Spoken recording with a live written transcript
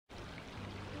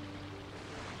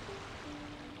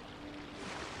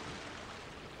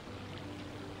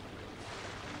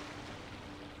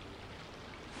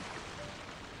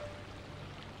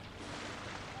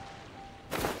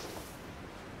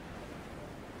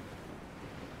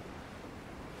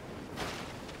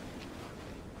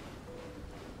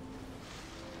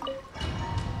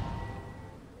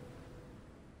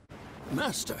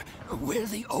Master, we're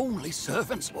the only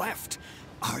servants left.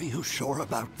 Are you sure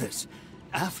about this?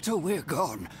 After we're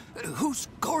gone, who's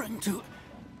going to...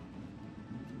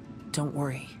 Don't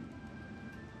worry.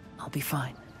 I'll be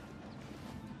fine.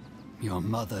 Your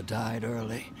mother died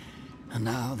early, and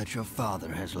now that your father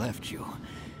has left you,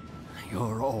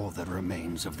 you're all that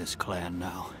remains of this clan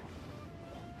now.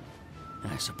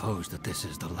 I suppose that this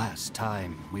is the last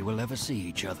time we will ever see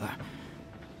each other.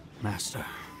 Master,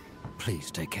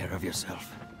 please take care of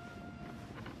yourself.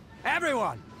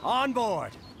 Everyone, on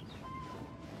board!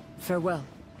 Farewell.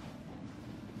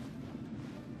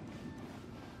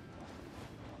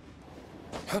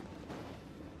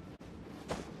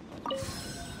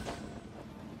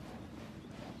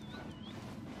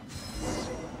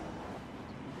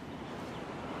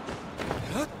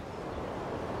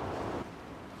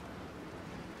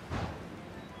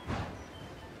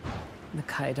 The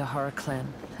Kaedahara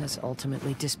clan has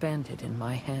ultimately disbanded in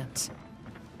my hands.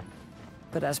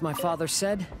 But as my father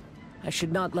said, I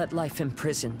should not let life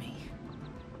imprison me.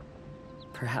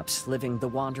 Perhaps living the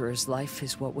Wanderer's life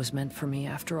is what was meant for me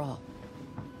after all.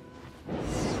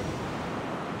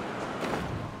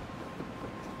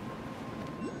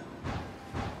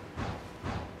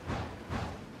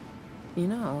 You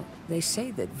know, they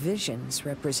say that visions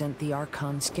represent the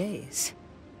Archon's gaze.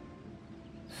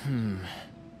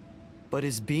 But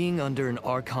is being under an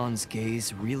Archon's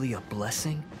gaze really a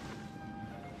blessing?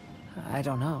 I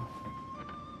don't know.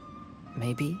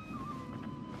 Maybe?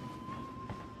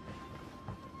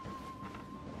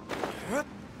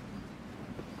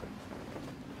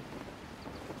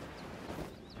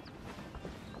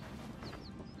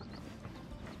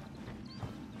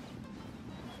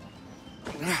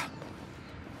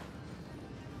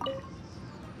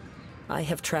 I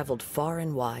have traveled far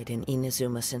and wide in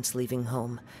Inazuma since leaving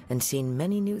home, and seen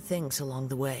many new things along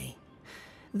the way.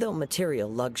 Though material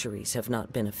luxuries have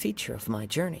not been a feature of my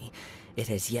journey, it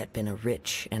has yet been a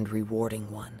rich and rewarding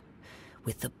one,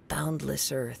 with the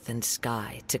boundless earth and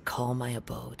sky to call my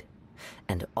abode,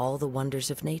 and all the wonders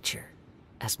of nature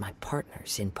as my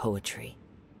partners in poetry.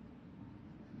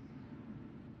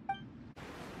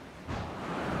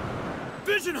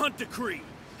 Vision Hunt Decree!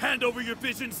 Hand over your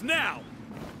visions now!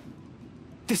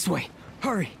 This way!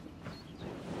 Hurry!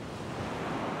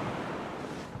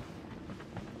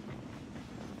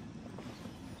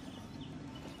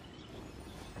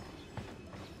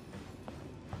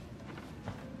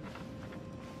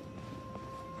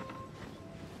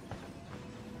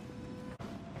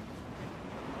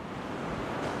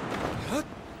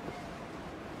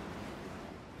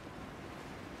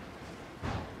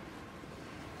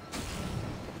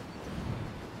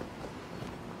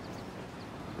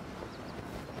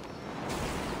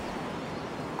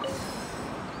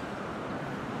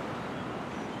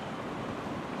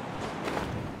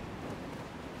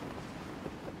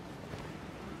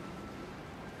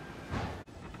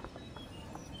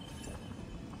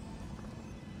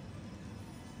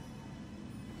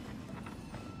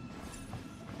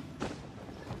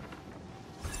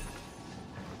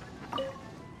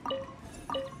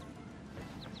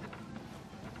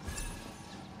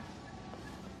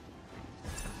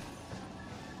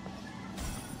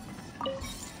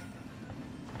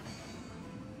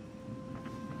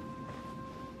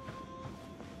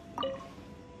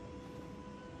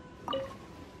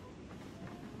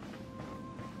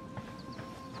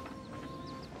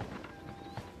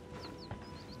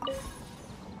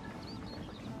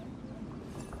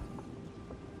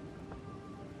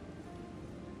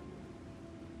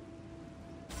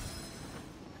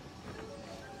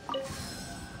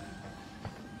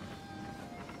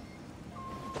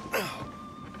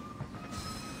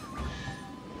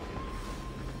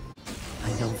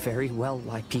 I know very well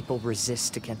why people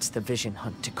resist against the Vision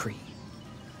Hunt Decree.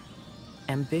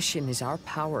 Ambition is our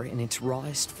power in its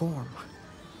rawest form.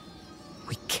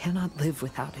 We cannot live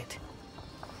without it.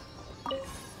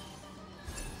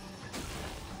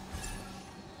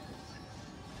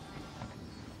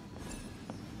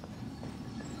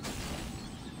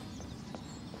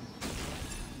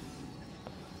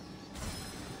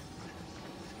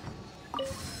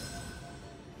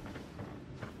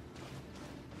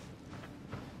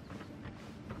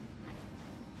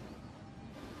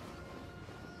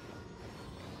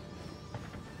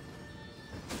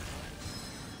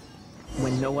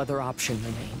 When no other option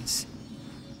remains,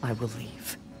 I will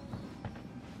leave.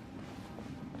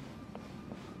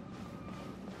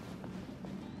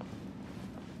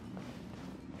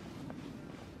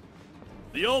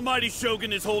 The Almighty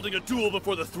Shogun is holding a duel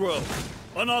before the throne.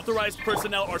 Unauthorized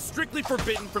personnel are strictly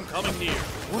forbidden from coming near.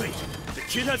 Wait, the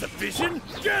kid has a vision?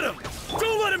 Get him!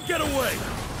 Don't let him get away!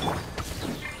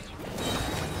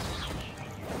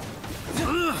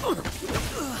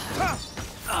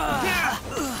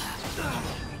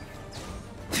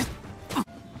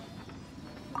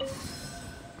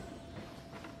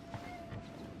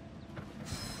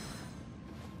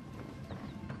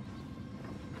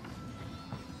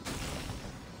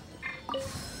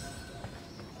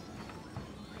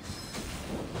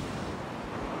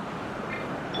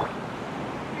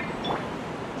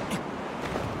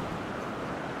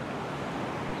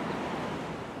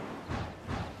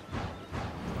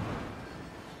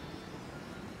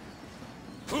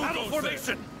 Battle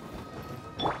formation!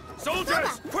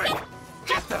 Soldiers, quick!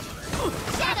 Get them!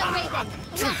 Shadow Raven!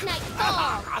 Black Knight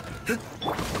fall! Eat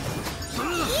this!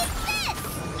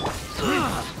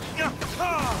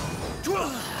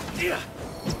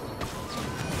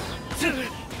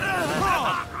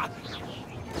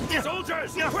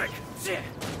 Soldiers, quick!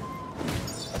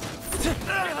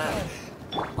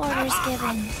 Orders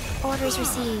given. Orders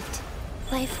received.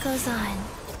 Life goes on.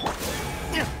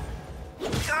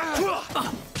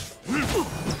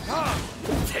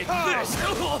 Take this!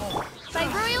 By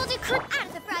royal decree, out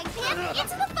of the frying pan,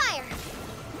 into the fire!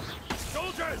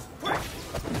 Soldiers, quick!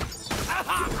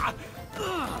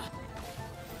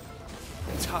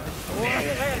 Time for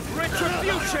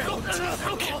retribution!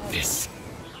 Look at this!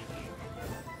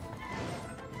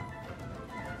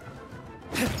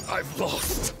 I've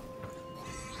lost!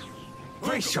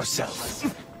 Brace yourselves!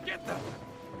 Get them!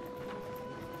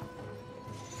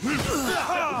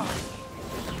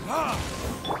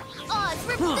 Oz,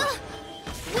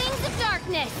 Wings of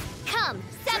Darkness! Come,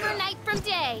 sever night from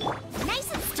day! Nice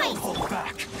and Don't spicy! hold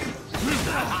back!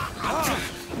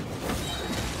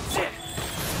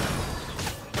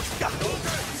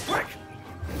 Quick!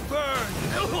 Burn!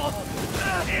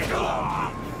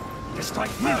 Strike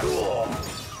first!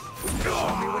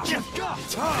 Show me what you've got!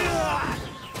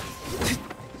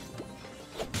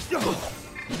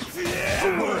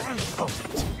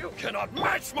 You cannot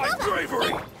match my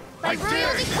bravery! By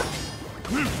royal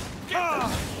decree,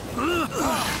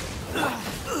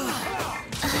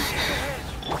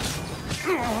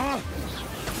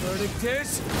 Verdict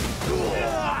is...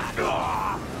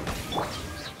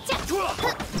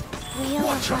 wheel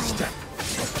Watch of your life. step!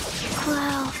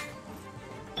 Wow.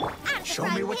 Show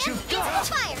me what you've got! Into the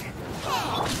fire!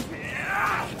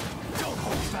 Don't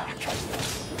hold back!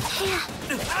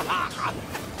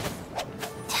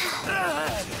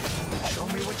 Show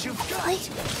me what you've got! Wait.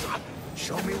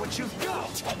 Show me what you've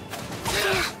got!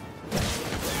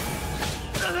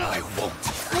 I won't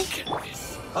forget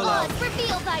this! Oz,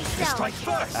 reveal thyself! Strike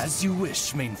first! As you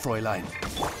wish, main Fräulein.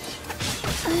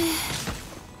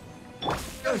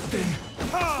 I've been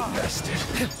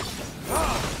bested!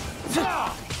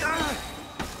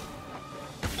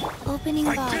 Opening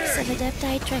I box dare of you.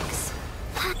 Adepti tricks.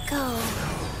 Go.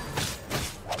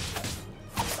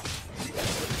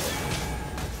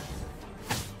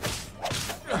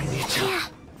 I need to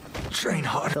train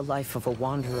hard. The life of a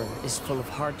wanderer is full of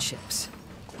hardships.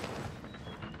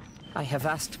 I have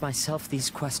asked myself these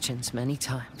questions many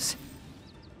times.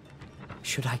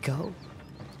 Should I go?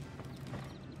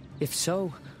 If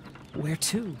so, where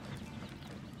to?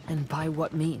 And by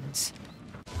what means?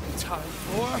 Time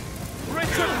for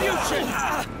retribution!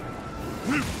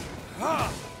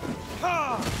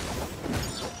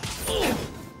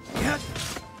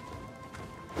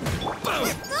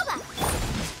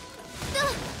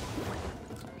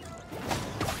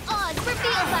 Oz,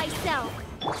 reveal thyself!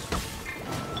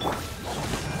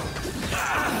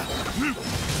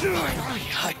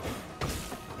 Finally,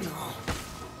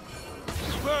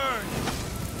 burn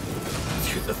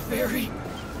to the very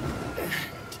end.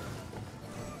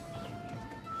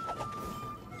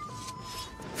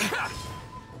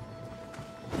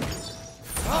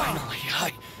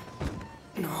 Finally,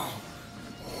 no.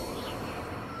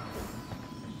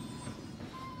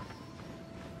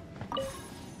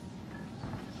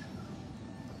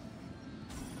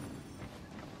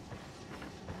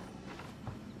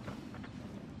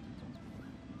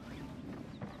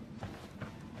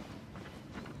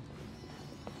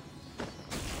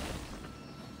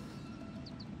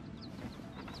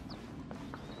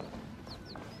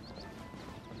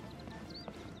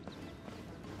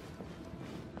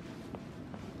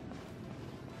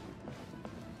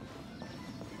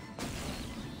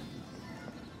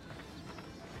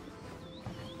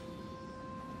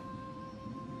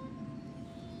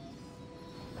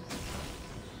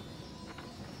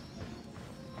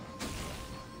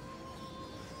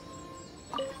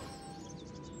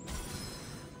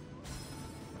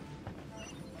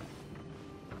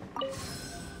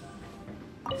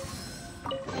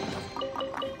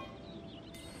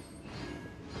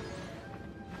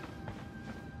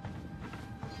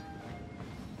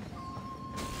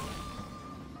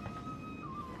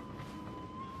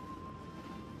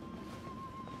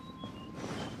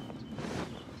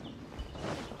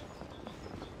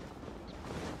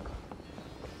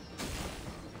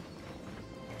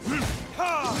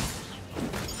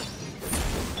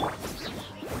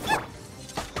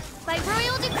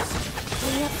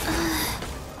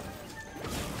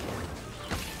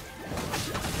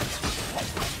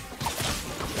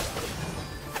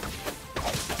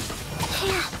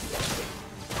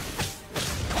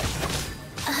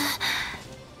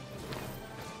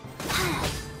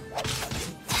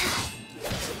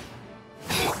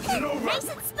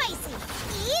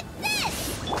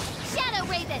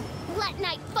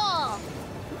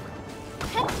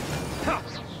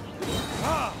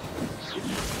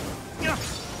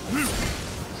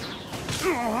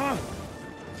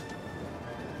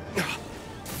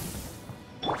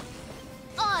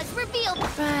 Oz, reveal!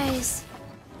 Rise.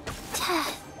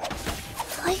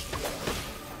 Flight.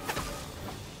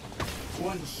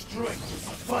 One strike to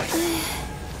fight.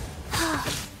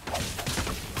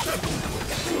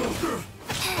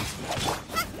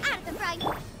 Out of the frying.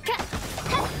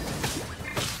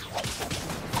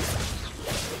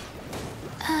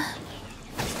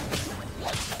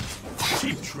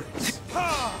 Cheap tricks.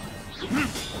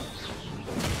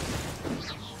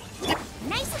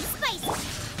 Nice and spicy.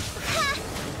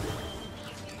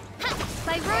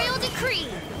 By royal decree,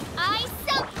 I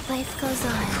sub. Life goes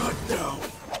on. Cut down.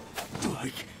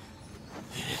 Like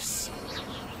this.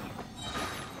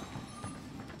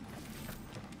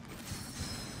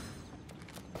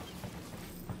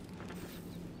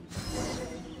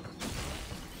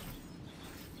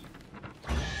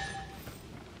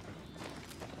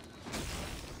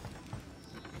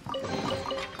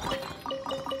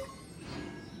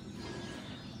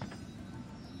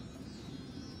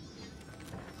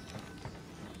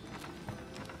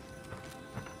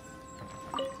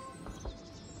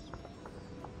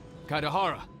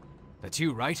 Kaidahara, that's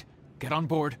you, right? Get on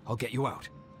board, I'll get you out.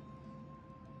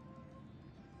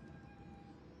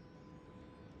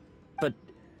 But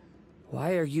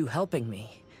why are you helping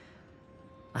me?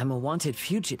 I'm a wanted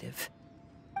fugitive.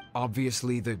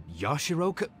 Obviously the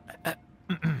Yashiroka...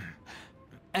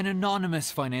 An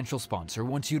anonymous financial sponsor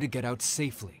wants you to get out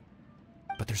safely.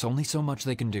 But there's only so much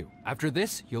they can do. After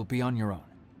this, you'll be on your own.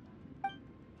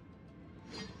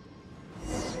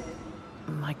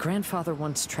 My grandfather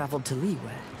once traveled to Liyue,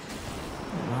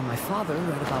 while my father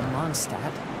read about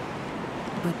Mondstadt.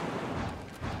 But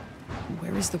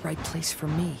where is the right place for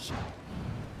me?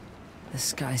 The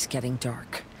sky's getting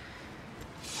dark.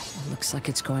 It looks like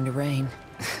it's going to rain.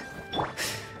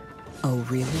 Oh,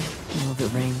 really? Will the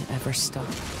rain ever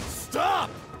stop? Stop!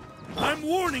 I'm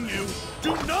warning you,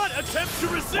 do not attempt to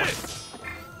resist!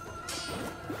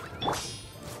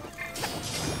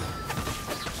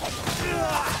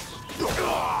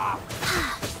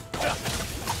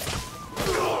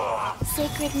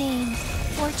 Sacred name,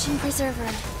 fortune preserver.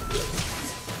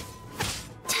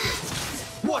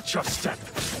 Watch your step.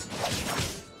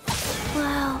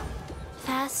 Wow,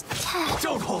 fast tech.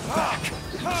 Don't hold back.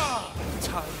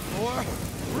 Time for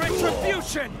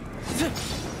retribution!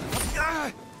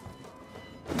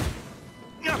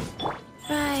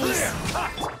 Rise.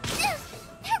 That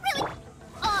really.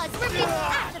 Oz, reveal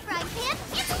out of the frying pan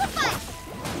into the fire.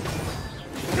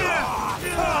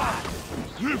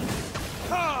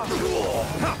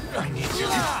 I need you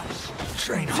to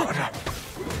train harder.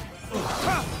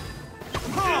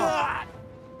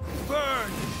 Burn!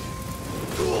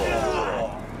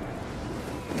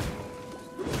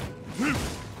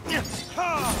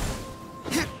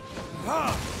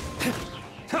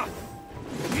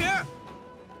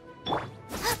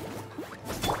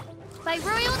 By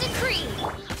royal decree.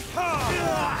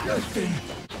 Good thing.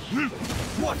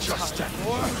 Watch your step.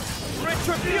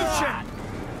 Retribution!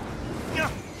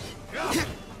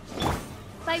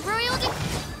 By royal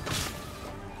decree.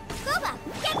 Goba,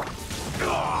 get.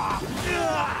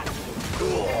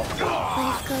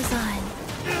 Life goes on.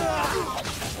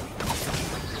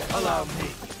 Allow me.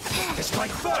 It's my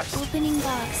first. Opening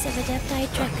box of Adepti I need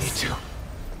tricks. to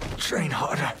train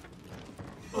harder.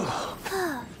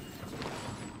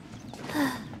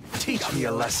 Teach me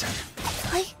a lesson.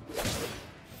 Play.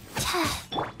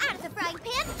 Out of the frying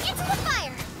pan into the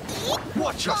fire.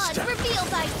 Watch your Oz, step. reveal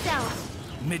thyself.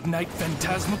 Midnight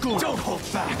Phantasmagoria. Don't hold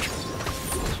back.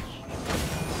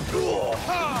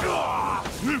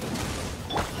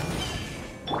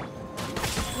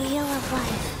 Wheel of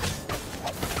life.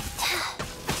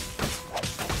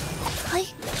 Play.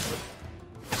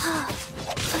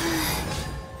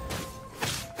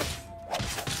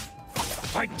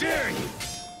 I dare you.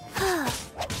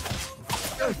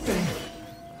 Good thing.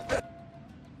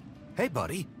 Hey,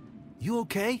 buddy. You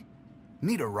okay?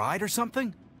 Need a ride or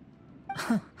something?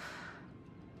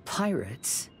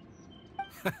 Pirates?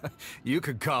 You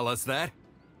could call us that.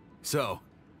 So,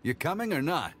 you coming or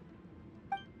not?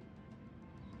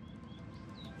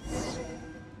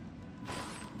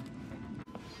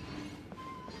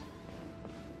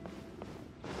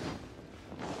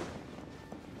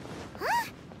 Huh?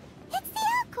 It's the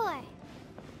Alcor.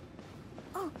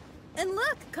 Oh, and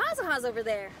look, Kazuha's over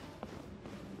there.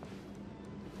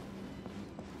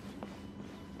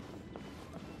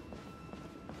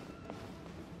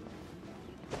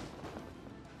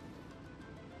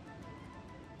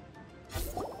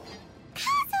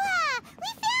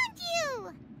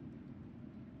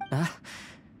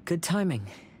 Good timing.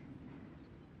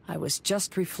 I was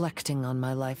just reflecting on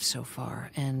my life so far,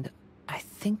 and I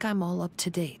think I'm all up to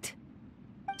date.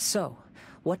 So,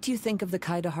 what do you think of the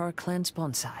Kaidahara clan's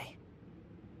bonsai?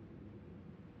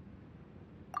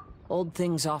 Old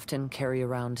things often carry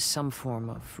around some form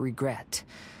of regret.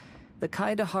 The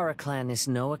Kaidahara clan is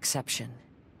no exception.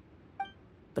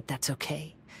 But that's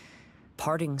okay.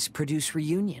 Partings produce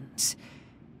reunions.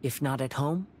 If not at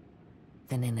home,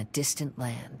 then in a distant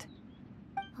land.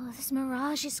 Oh, this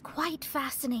mirage is quite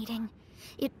fascinating.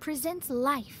 It presents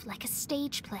life like a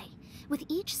stage play, with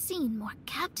each scene more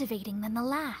captivating than the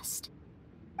last.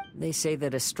 They say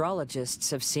that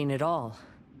astrologists have seen it all.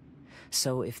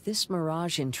 So if this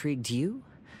mirage intrigued you,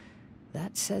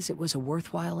 that says it was a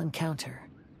worthwhile encounter.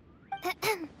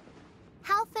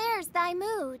 How fares thy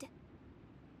mood?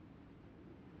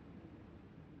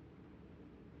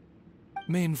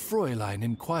 Main Fräulein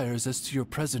inquires as to your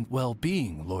present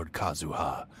well-being, Lord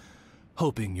Kazuha,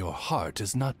 hoping your heart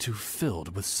is not too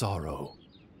filled with sorrow.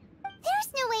 There's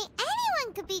no way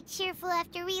anyone could be cheerful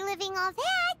after reliving all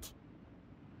that.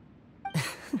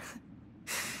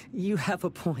 You have a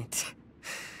point.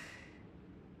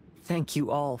 Thank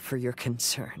you all for your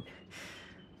concern.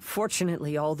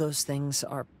 Fortunately, all those things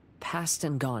are past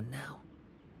and gone now.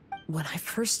 When I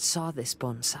first saw this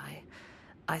bonsai,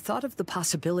 I thought of the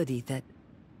possibility that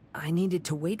I needed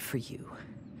to wait for you.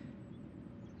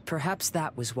 Perhaps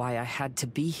that was why I had to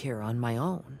be here on my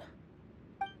own.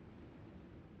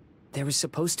 There was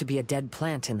supposed to be a dead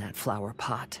plant in that flower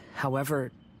pot.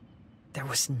 However, there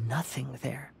was nothing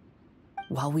there.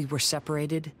 While we were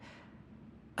separated,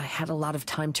 I had a lot of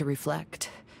time to reflect.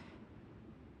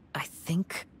 I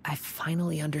think I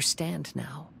finally understand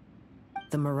now.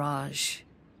 The mirage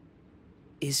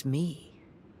is me.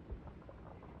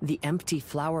 The empty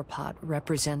flower pot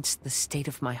represents the state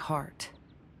of my heart.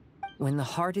 When the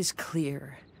heart is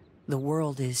clear, the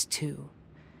world is too.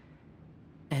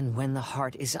 And when the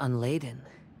heart is unladen,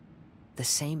 the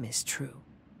same is true.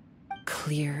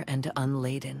 Clear and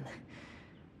unladen.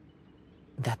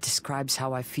 That describes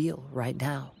how I feel right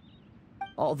now.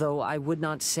 Although I would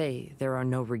not say there are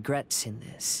no regrets in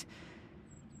this.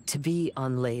 To be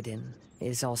unladen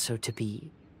is also to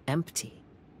be empty.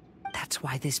 That's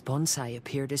why this bonsai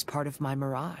appeared as part of my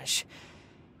mirage.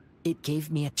 It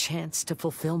gave me a chance to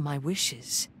fulfill my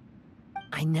wishes.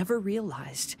 I never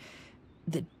realized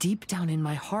that deep down in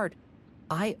my heart,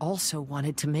 I also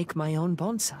wanted to make my own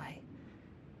bonsai.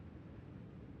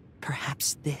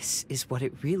 Perhaps this is what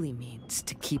it really means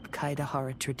to keep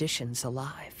Kaidahara traditions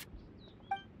alive.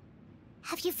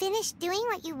 Have you finished doing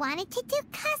what you wanted to do,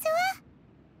 Kazuha?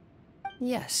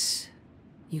 Yes,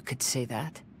 you could say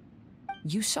that.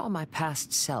 You saw my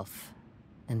past self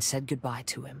and said goodbye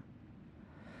to him.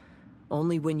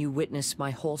 Only when you witness my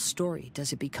whole story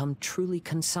does it become truly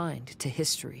consigned to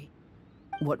history.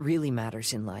 What really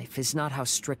matters in life is not how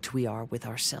strict we are with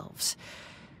ourselves,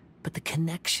 but the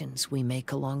connections we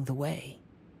make along the way.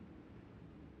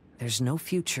 There's no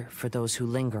future for those who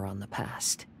linger on the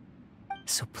past.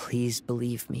 So please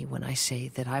believe me when I say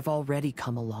that I've already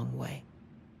come a long way,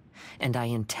 and I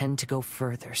intend to go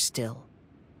further still.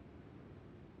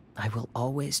 I will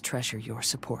always treasure your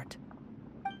support.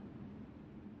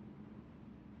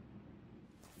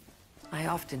 I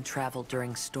often travel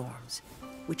during storms,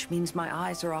 which means my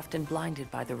eyes are often blinded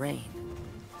by the rain.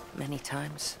 Many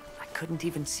times, I couldn't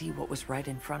even see what was right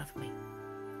in front of me.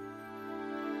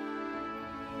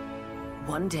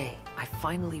 One day, I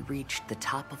finally reached the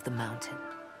top of the mountain.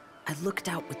 I looked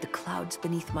out with the clouds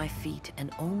beneath my feet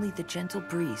and only the gentle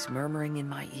breeze murmuring in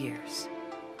my ears.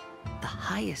 The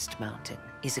highest mountain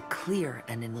is a clear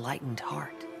and enlightened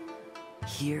heart.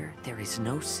 Here, there is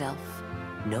no self,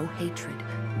 no hatred,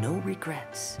 no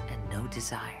regrets, and no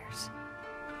desires.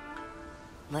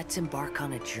 Let's embark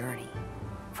on a journey,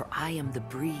 for I am the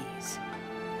breeze.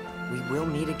 We will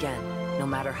meet again, no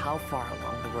matter how far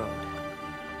along the road.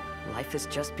 Life has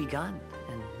just begun,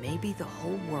 and maybe the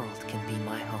whole world can be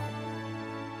my home.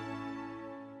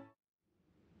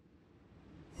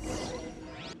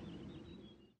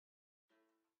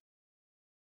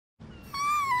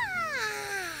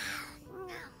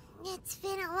 It's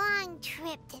been a long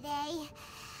trip today.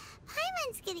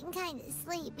 Paimon's getting kind of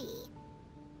sleepy.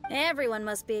 Everyone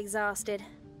must be exhausted.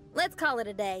 Let's call it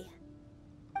a day.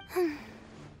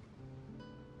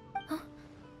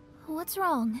 What's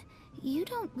wrong? You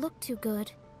don't look too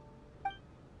good.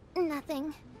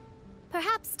 Nothing.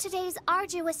 Perhaps today's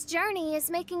arduous journey is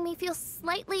making me feel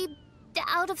slightly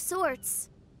out of sorts.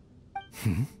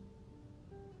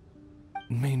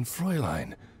 Main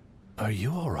Fräulein, are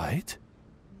you alright?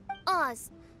 Oz,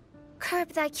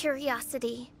 curb thy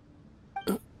curiosity.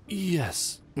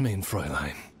 Yes, Mein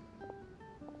Fräulein.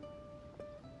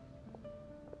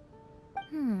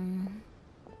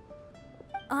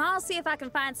 I'll see if I can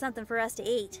find something for us to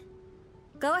eat.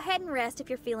 Go ahead and rest if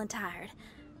you're feeling tired.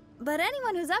 But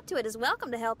anyone who's up to it is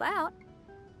welcome to help out.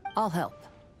 I'll help.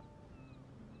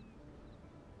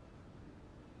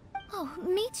 Oh,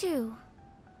 me too.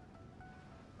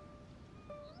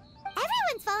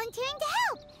 Everyone's volunteering to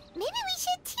help. Maybe we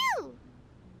should too.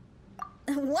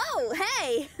 Whoa,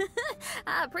 hey!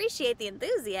 I appreciate the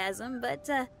enthusiasm, but,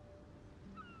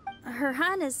 Her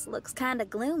Highness looks kinda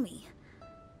gloomy.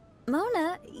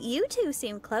 Mona, you two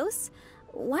seem close.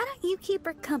 Why don't you keep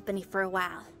her company for a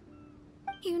while?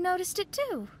 You noticed it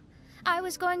too. I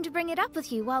was going to bring it up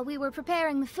with you while we were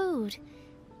preparing the food.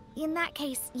 In that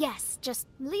case, yes, just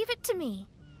leave it to me.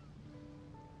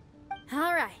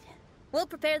 All right, we'll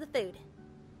prepare the food.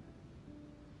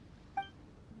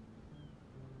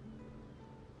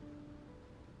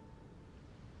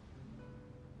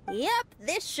 Yep,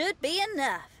 this should be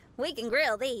enough. We can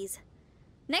grill these.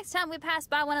 Next time we pass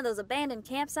by one of those abandoned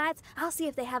campsites, I'll see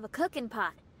if they have a cooking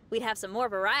pot. We'd have some more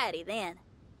variety then.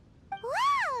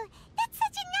 Wow! That's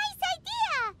such a nice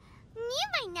idea! You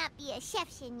might not be a chef,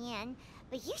 Xinyan,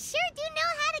 but you sure do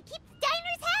know how to keep the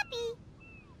diners happy.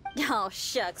 Oh,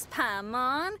 shucks,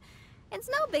 Paimon. It's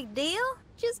no big deal.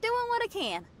 Just doing what I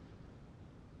can.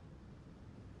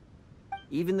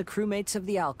 Even the crewmates of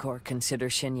the Alcor consider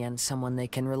Xinyan someone they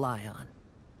can rely on.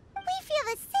 We feel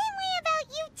the same way about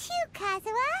you too,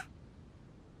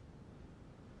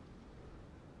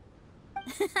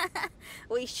 Kazuha.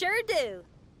 We sure do.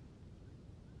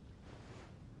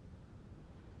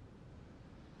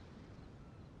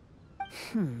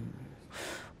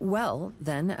 Well,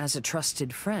 then, as a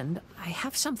trusted friend, I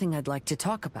have something I'd like to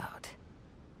talk about.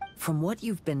 From what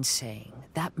you've been saying,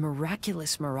 that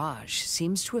miraculous mirage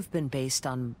seems to have been based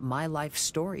on my life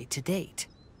story to date.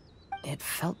 It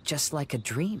felt just like a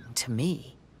dream to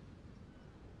me.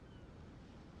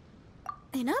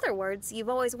 In other words, you've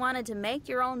always wanted to make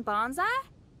your own bonsai?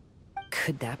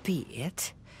 Could that be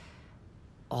it?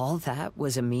 All that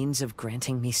was a means of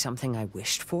granting me something I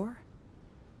wished for?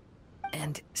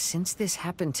 And since this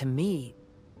happened to me,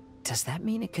 does that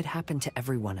mean it could happen to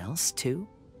everyone else, too?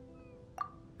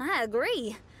 I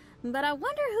agree, but I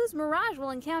wonder whose mirage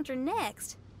we'll encounter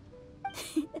next.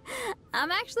 I'm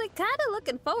actually kind of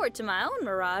looking forward to my own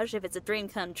mirage if it's a dream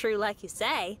come true like you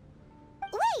say.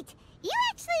 Wait, you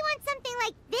actually want something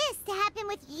like this to happen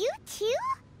with you too?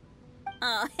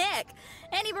 Oh, heck,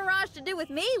 any mirage to do with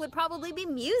me would probably be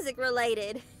music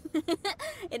related.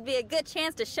 It'd be a good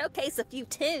chance to showcase a few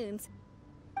tunes.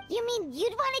 You mean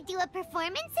you'd want to do a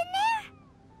performance in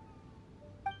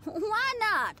there? Why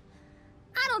not?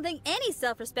 I don't think any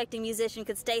self-respecting musician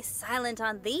could stay silent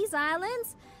on these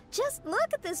islands. Just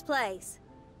look at this place.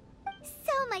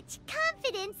 So much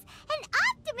confidence and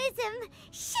optimism!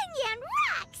 Xinyan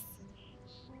rocks!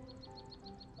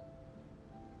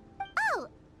 Oh,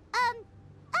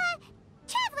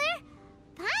 Traveler,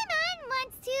 Paimon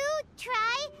wants to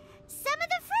try some of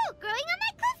the fruit growing on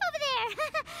that cliff over there.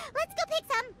 Let's go pick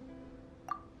some.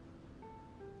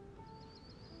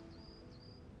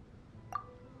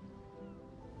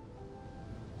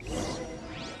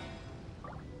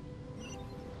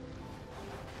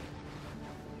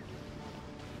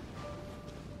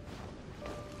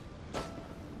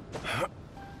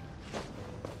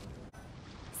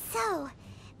 So,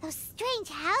 those strange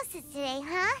houses today,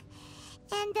 huh?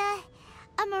 And,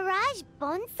 a mirage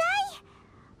bonsai?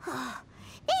 Oh,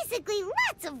 basically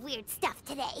lots of weird stuff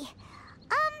today.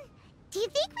 Do you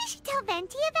think we should tell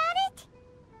Venti about it?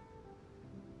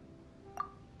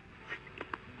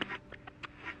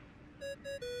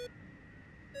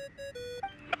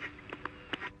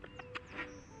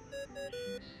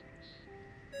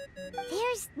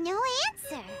 There's no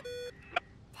answer.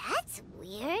 That's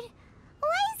weird.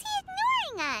 Why is he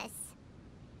ignoring us?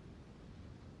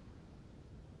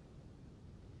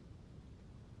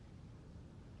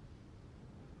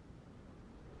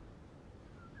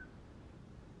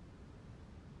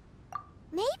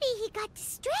 Maybe he got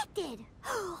distracted.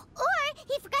 Or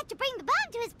he forgot to bring the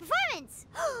bomb to his performance.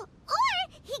 Or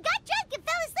he got drunk and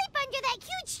fell asleep under that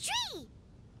huge tree.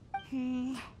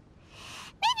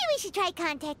 Maybe we should try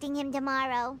contacting him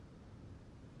tomorrow.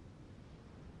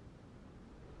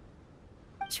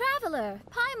 Traveler,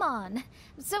 Paimon.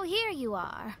 So here you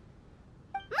are.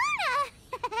 Mona!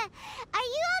 Are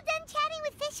you all done chatting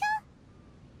with Fischl?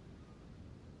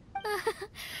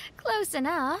 Close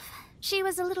enough. She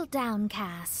was a little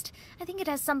downcast. I think it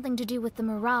has something to do with the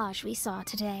mirage we saw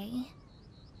today.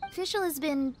 Fischl has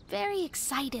been very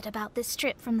excited about this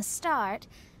trip from the start,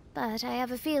 But I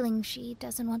have a feeling she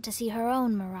doesn't want to see her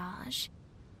own mirage.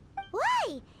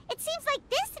 Why? It seems like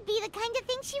this would be the kind of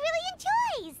thing she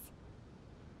really enjoys.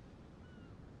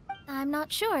 I'm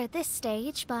not sure at this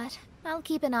stage, but I'll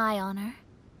keep an eye on her.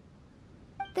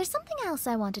 There's something else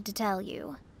I wanted to tell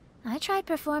you. I tried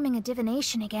performing a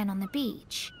divination again on the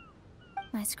beach.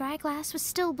 My scryglass was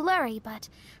still blurry, but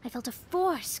I felt a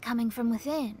force coming from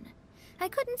within. I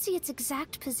couldn't see its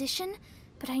exact position,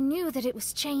 but I knew that it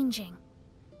was changing.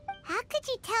 How could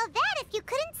you tell that if you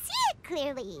couldn't see it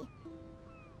clearly?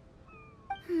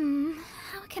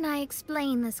 How can I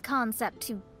explain this concept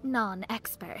to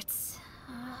non-experts?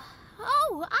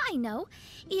 Oh, I know.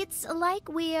 It's like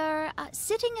we're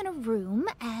sitting in a room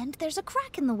and there's a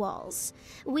crack in the walls.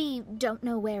 We don't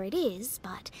know where it is,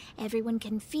 but everyone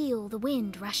can feel the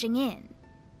wind rushing in.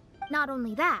 Not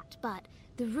only that, but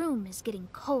the room is getting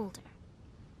colder.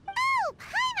 Oh,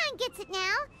 Paimon gets it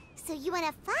now. So you want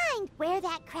to find where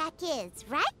that crack is,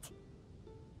 right?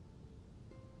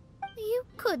 You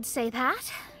could say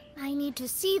that. I need to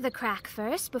see the crack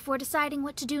first before deciding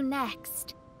what to do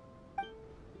next.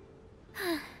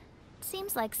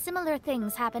 Seems like similar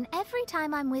things happen every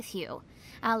time I'm with you.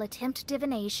 I'll attempt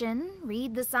divination,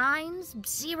 read the signs,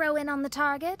 zero in on the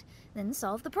target, then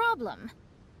solve the problem.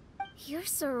 You're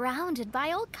surrounded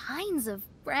by all kinds of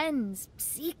friends,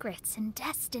 secrets, and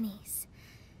destinies.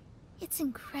 It's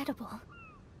incredible.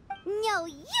 No,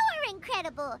 you're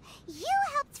incredible! You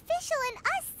helped Fischl and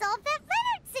us solve that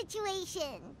Leonard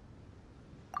situation!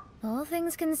 All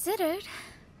things considered,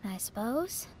 I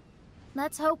suppose.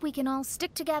 Let's hope we can all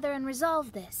stick together and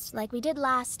resolve this, like we did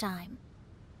last time.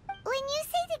 When you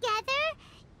say together,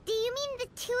 do you mean the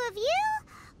two of you?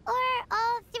 Or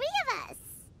all three of us?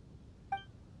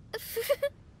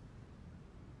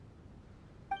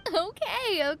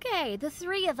 Okay, the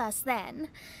three of us then.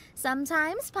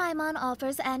 Sometimes Paimon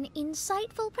offers an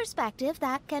insightful perspective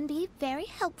that can be very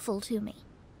helpful to me.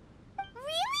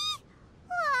 Really?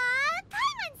 Aw,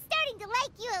 Paimon's starting to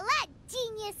like you a lot,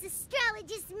 genius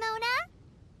astrologist Mona.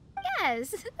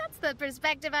 Yes, that's the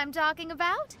perspective I'm talking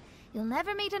about. You'll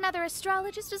never meet another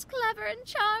astrologist as clever and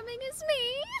charming as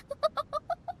me.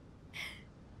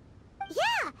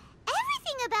 Yeah,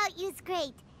 everything about you's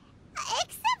great.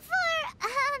 Except for,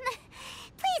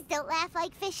 please don't laugh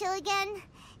like Fischl again.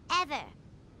 Ever.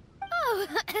 Oh,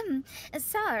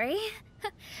 sorry.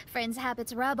 Friends'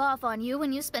 habits rub off on you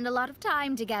when you spend a lot of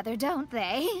time together, don't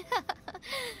they?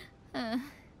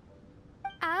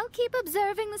 I'll keep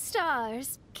observing the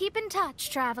stars. Keep in touch,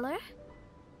 traveler.